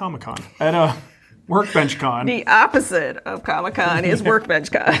almost said Comic-Con. At Workbench Con. The opposite of Comic-Con is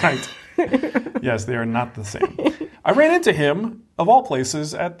Workbench Con. Right. Yes, they are not the same. I ran into him, of all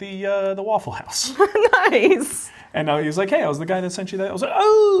places, at the Waffle House. Nice. And he was like, hey, I was the guy that sent you that. I was like,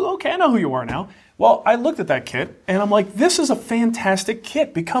 oh, okay, I know who you are now. Well, I looked at that kit, and I'm like, this is a fantastic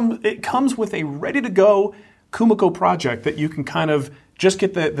kit. It comes with a ready-to-go Kumiko project that you can kind of just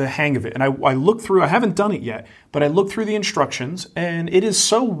get the hang of it. And I looked through, I haven't done it yet, but I looked through the instructions, and it is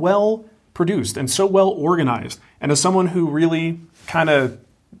so well produced and so well organized. And as someone who really kind of,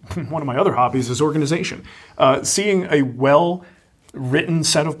 one of my other hobbies is organization, seeing a well-written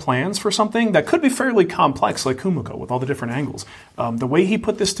set of plans for something that could be fairly complex, like Kumiko with all the different angles, the way he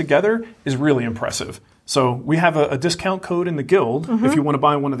put this together is really impressive. So we have a discount code in the Guild if you want to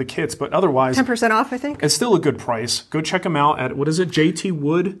buy one of the kits, but otherwise 10% off, I think. It's still a good price. Go check them out at, what is it,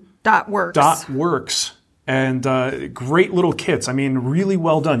 jtwood.works. And great little kits. I mean, really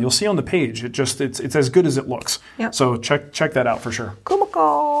well done. You'll see on the page. It's as good as it looks. Yep. So check that out for sure.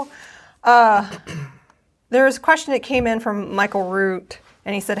 Kumiko. There was a question that came in from Michael Root,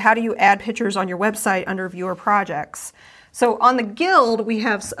 and he said, how do you add pictures on your website under viewer projects? So on the Guild, we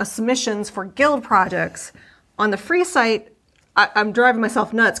have submissions for Guild projects. On the free site, I'm driving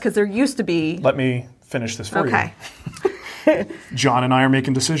myself nuts because there used to be... Let me finish this for you. Okay. John and I are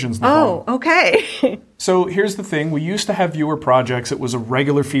making decisions now. Oh, okay. So here's the thing. We used to have viewer projects. It was a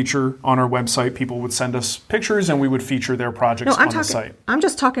regular feature on our website. People would send us pictures and we would feature their projects on the site. I'm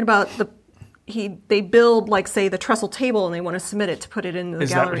just talking about they build, like, say, the trestle table and they want to submit it to put it in the gallery.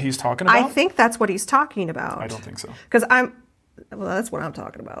 Is that what he's talking about? I think that's what he's talking about. I don't think so. Because that's what I'm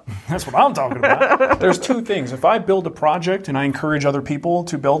talking about. That's what I'm talking about. There's two things. If I build a project and I encourage other people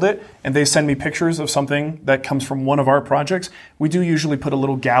to build it and they send me pictures of something that comes from one of our projects, we do usually put a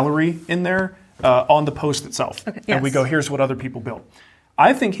little gallery in there on the post itself. Okay, and we go, here's what other people built.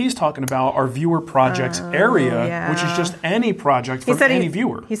 I think he's talking about our viewer projects area, which is just any project from any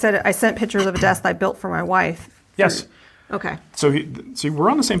viewer. He said, I sent pictures of a desk I built for my wife. Yes. Okay. So see, we're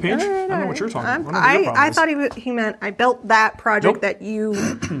on the same page. I don't know what you're talking about. I thought he meant I built that project that you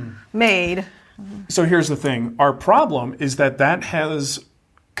made. So here's the thing. Our problem is that has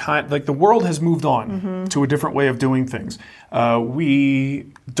the world has moved on to a different way of doing things.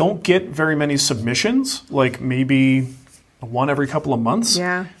 We don't get very many submissions, like maybe one every couple of months.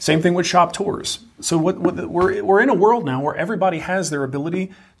 Yeah. Same thing with shop tours. So we're in a world now where everybody has their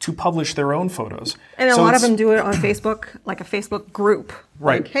ability to publish their own photos. And a lot of them do it on Facebook, like a Facebook group.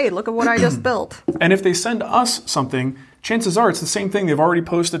 Right. Like, hey, look at what I just built. And if they send us something, chances are it's the same thing they've already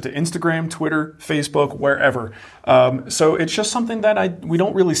posted to Instagram, Twitter, Facebook, wherever. So it's just something that we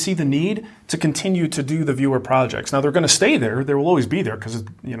don't really see the need to continue to do the viewer projects. Now, they're going to stay there. They will always be there because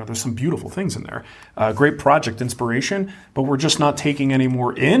there's some beautiful things in there. Great project inspiration, but we're just not taking any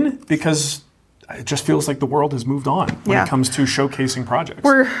more in because it just feels like the world has moved on when it comes to showcasing projects.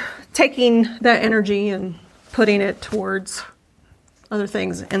 We're taking that energy and putting it towards other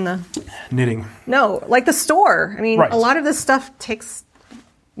things in the... Knitting. No, like the store. I mean, Right. A lot of this stuff takes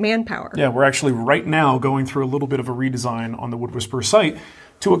manpower. Yeah, we're actually right now going through a little bit of a redesign on the Wood Whisperer site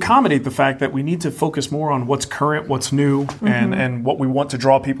to accommodate the fact that we need to focus more on what's current, what's new, and what we want to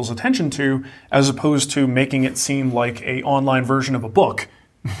draw people's attention to, as opposed to making it seem like an online version of a book,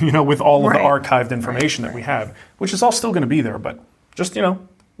 with all of the archived information that we have, which is all still going to be there, but just, a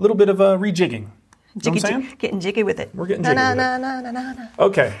little bit of a rejigging. You know what I'm saying? Getting jiggy with it. We're getting jiggy with it.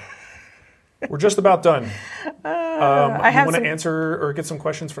 Okay. We're just about done. You want to answer or get some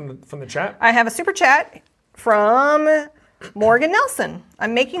questions from the chat? I have a super chat from Morgan Nelson.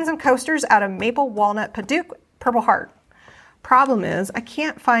 I'm making some coasters out of maple, walnut, Paduke, Purple Heart. Problem is, I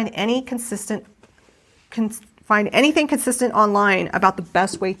can't find anything consistent online about the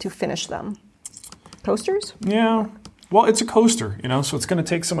best way to finish them. Coasters? Yeah. Well, it's a coaster, so it's going to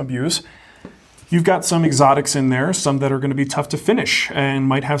take some abuse. You've got some exotics in there, some that are going to be tough to finish and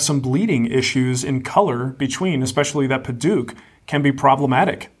might have some bleeding issues in color between, especially that Paduke can be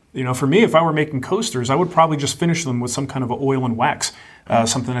problematic. For me, if I were making coasters, I would probably just finish them with some kind of oil and wax,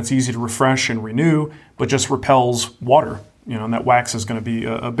 something that's easy to refresh and renew, but just repels water. And that wax is going to be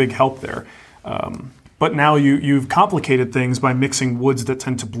a big help there. But now you've complicated things by mixing woods that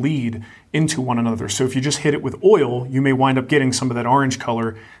tend to bleed into one another. So if you just hit it with oil, you may wind up getting some of that orange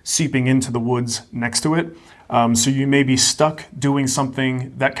color seeping into the woods next to it. So you may be stuck doing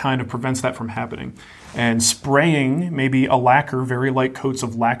something that kind of prevents that from happening. And spraying maybe a lacquer, very light coats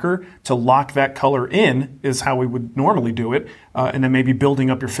of lacquer, to lock that color in is how we would normally do it. And then maybe building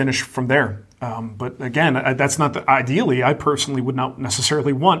up your finish from there. But again, that's not ideally, I personally would not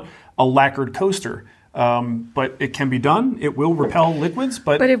necessarily want a lacquered coaster. But it can be done. It will repel liquids,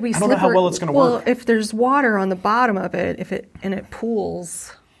 but if we I don't know how well it's going to work. Well, if there's water on the bottom of it, it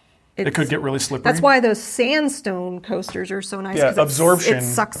pools, it could get really slippery. That's why those sandstone coasters are so nice. Yeah, absorption it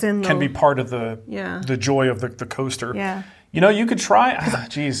sucks in can be part of the joy of the coaster. Yeah. You could try.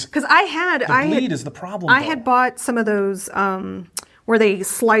 Geez. Because bleed is the problem. I had bought some of those where they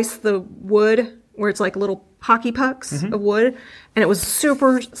slice the wood, where it's like little hockey pucks of wood, and it was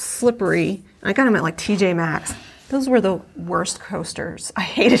super slippery. I got them at like TJ Maxx. Those were the worst coasters. I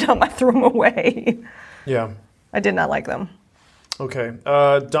hated them. I threw them away. Yeah. I did not like them. Okay.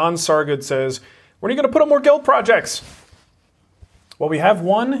 Don Sargood says, when are you going to put up more guild projects? Well, we have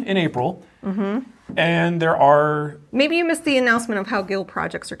one in April. And there are... Maybe you missed the announcement of how guild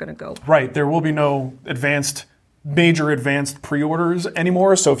projects are going to go. Right. There will be no major advanced pre-orders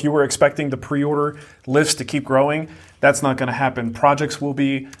anymore. So if you were expecting the pre-order list to keep growing, that's not going to happen. Projects will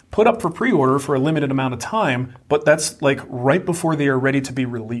be put up for pre-order for a limited amount of time, but that's like right before they are ready to be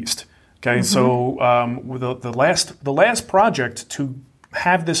released. Okay. So the last project to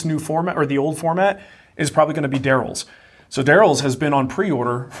have this new format or the old format is probably going to be Daryl's. So Daryl's has been on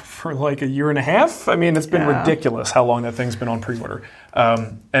pre-order for like a year and a half. I mean, it's been ridiculous how long that thing's been on pre-order.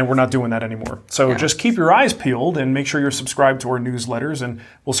 And we're not doing that anymore. So just keep your eyes peeled and make sure you're subscribed to our newsletters, and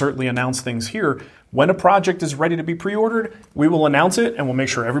we'll certainly announce things here. When a project is ready to be pre-ordered, we will announce it and we'll make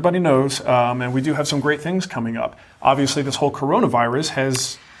sure everybody knows. And we do have some great things coming up. Obviously, this whole coronavirus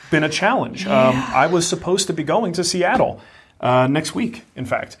has been a challenge. I was supposed to be going to Seattle next week, in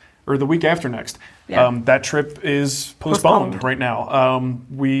fact, or the week after next. That trip is postponed right now.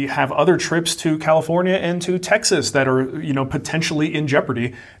 We have other trips to California and to Texas that are, potentially in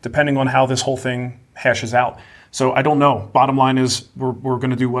jeopardy, depending on how this whole thing hashes out. So I don't know. Bottom line is we're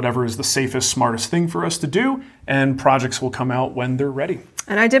going to do whatever is the safest, smartest thing for us to do, and projects will come out when they're ready.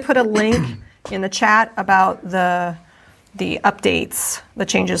 And I did put a link in the chat about the updates, the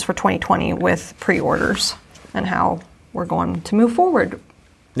changes for 2020 with pre-orders and how we're going to move forward.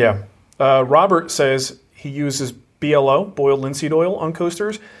 Yeah. Robert says he uses BLO, boiled linseed oil, on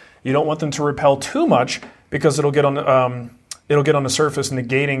coasters. You don't want them to repel too much because it'll get on the surface,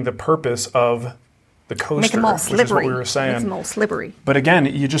 negating the purpose of the coaster, Make them all which slippery. is what we were saying. Makes them all slippery. But again,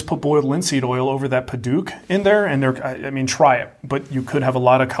 you just put boiled linseed oil over that Paduke in there, and try it. But you could have a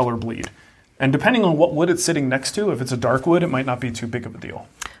lot of color bleed. And depending on what wood it's sitting next to, if it's a dark wood, it might not be too big of a deal.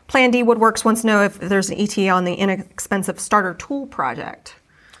 Plan D Woodworks wants to know if there's an ETA on the inexpensive starter tool project.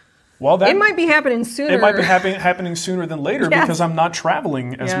 Well, it might be happening sooner. It might be happening sooner than later because I'm not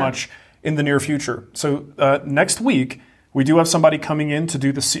traveling as much in the near future. So next week, we do have somebody coming in to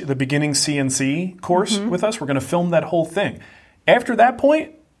do the beginning CNC course with us. We're going to film that whole thing. After that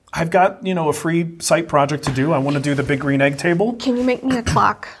point, I've got a free site project to do. I want to do the big green egg table. Can you make me a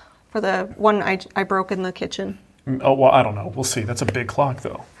clock for the one I broke in the kitchen? Oh, well, I don't know. We'll see. That's a big clock,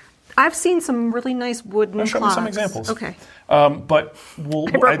 though. I've seen some really nice wooden clocks. Show me some examples. Okay. But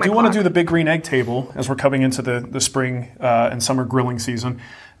I do want to do the big green egg table as we're coming into the spring and summer grilling season.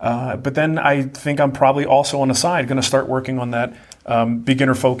 But then I think I'm probably also on the side going to start working on that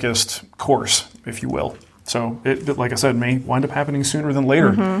beginner-focused course, if you will. So, like I said, may wind up happening sooner than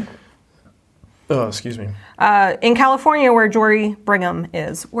later. Excuse me. In California, where Jory Brigham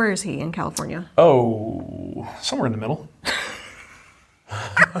is, where is he in California? Oh, somewhere in the middle.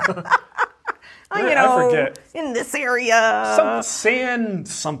 I forget. In this area. San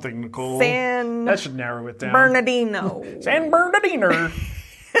something, Nicole. That should narrow it down. Bernardino. San Bernardino.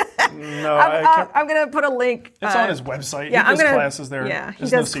 No, I'm going to put a link. It's on his website. Yeah, he does classes there. Yeah,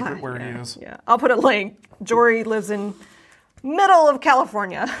 There's no secret where he is. Yeah, I'll put a link. Jory lives in middle of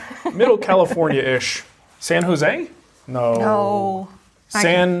California. Middle California-ish. San Jose? No.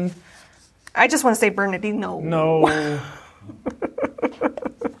 I just want to say Bernardino. No.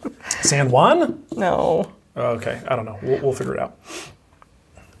 San Juan? No. Okay, I don't know. We'll figure it out.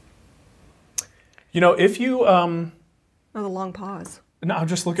 If you... Oh, the long pause. No, I'm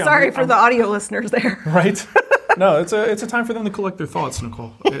just looking... Sorry for the audio listeners there. Right? No, it's a time for them to collect their thoughts,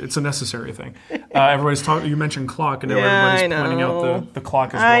 Nicole. It's a necessary thing. Everybody's talking... You mentioned clock, and now everybody's pointing out the clock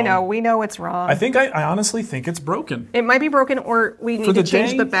is wrong. I know. We know it's wrong. I honestly think it's broken. It might be broken, or we need to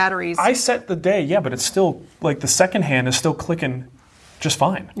change the batteries. I set the day, but it's still... Like, the second hand is still clicking just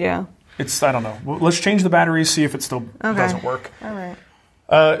fine. Yeah. I don't know. Let's change the batteries, see if it still doesn't work. All right.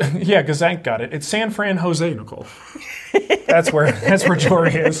 Gazank got it. It's San Fran Jose, Nicole. That's where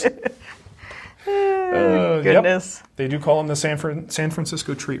Jory is. Goodness. Yep. They do call him the San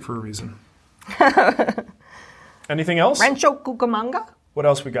Francisco treat for a reason. Anything else? Rancho Cucamonga? What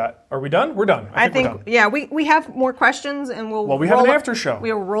else we got? Are we done? We're done. I think we're done. Yeah, we have more questions, and we have an after show.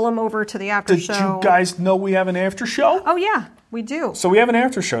 We'll roll them over to the after show. Did you guys know we have an after show? Oh, yeah, we do. So we have an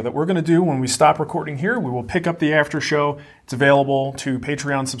after show that we're going to do when we stop recording here. We will pick up the after show. It's available to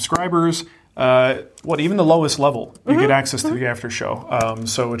Patreon subscribers. Even the lowest level, you get access to the after show.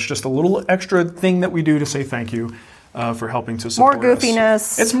 So it's just a little extra thing that we do to say thank you for helping to support us. More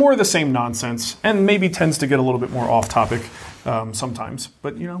goofiness. It's more of the same nonsense, and maybe tends to get a little bit more off topic sometimes.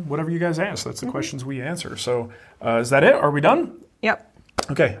 But whatever you guys ask, that's the questions we answer. So is that it? Are we done? Yep.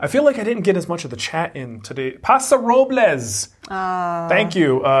 Okay, I feel like I didn't get as much of the chat in today. Pasa Robles. Thank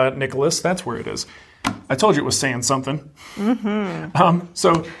you, Nicholas. That's where it is. I told you it was saying something. Mm-hmm.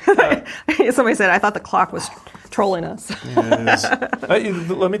 Somebody said, I thought the clock was trolling us. Yeah, it is.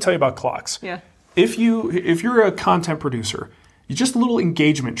 Let me tell you about clocks. Yeah. If you're a content producer, just a little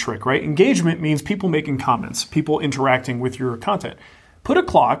engagement trick, right? Engagement means people making comments, people interacting with your content. Put a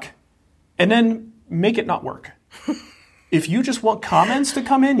clock and then make it not work. If you just want comments to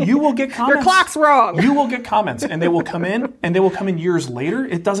come in, you will get comments. Your clock's wrong. You will get comments, and they will come in, and they will come in years later.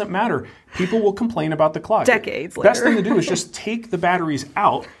 It doesn't matter. People will complain about the clock. Decades later. Best thing to do is just take the batteries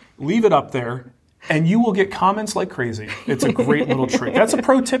out, leave it up there, and you will get comments like crazy. It's a great little trick. That's a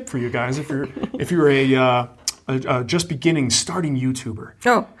pro tip for you guys if you're a just starting YouTuber.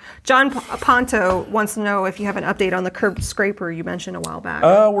 Oh, John Ponto wants to know if you have an update on the curb scraper you mentioned a while back.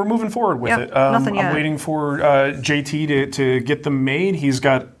 We're moving forward with it. Nothing yet. I'm waiting for JT to get them made. He's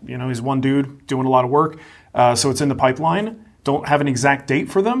got, he's one dude doing a lot of work, so it's in the pipeline. Don't have an exact date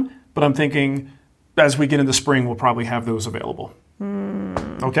for them, but I'm thinking as we get into spring, we'll probably have those available.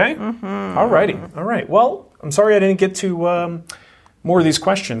 Okay? Mm-hmm. All righty. All right. Well, I'm sorry I didn't get to more of these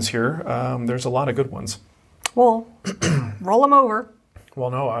questions here. There's a lot of good ones. Well, roll them over. Well,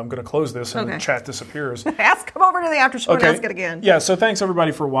 no, I'm going to close this and the chat disappears. Come over to the after show and ask it again. Yeah, so thanks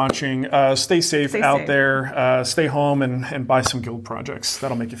everybody for watching. Stay safe out there. Stay home and buy some guild projects.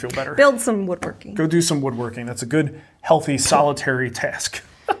 That'll make you feel better. Build some woodworking. Go do some woodworking. That's a good, healthy, solitary task.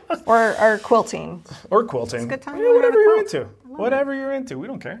 or quilting. Or quilting. It's a good time Yeah, whatever you're into. Whatever you're into. We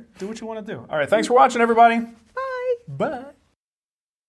don't care. Do what you want to do. All right, thanks for watching, everybody. Bye. Bye.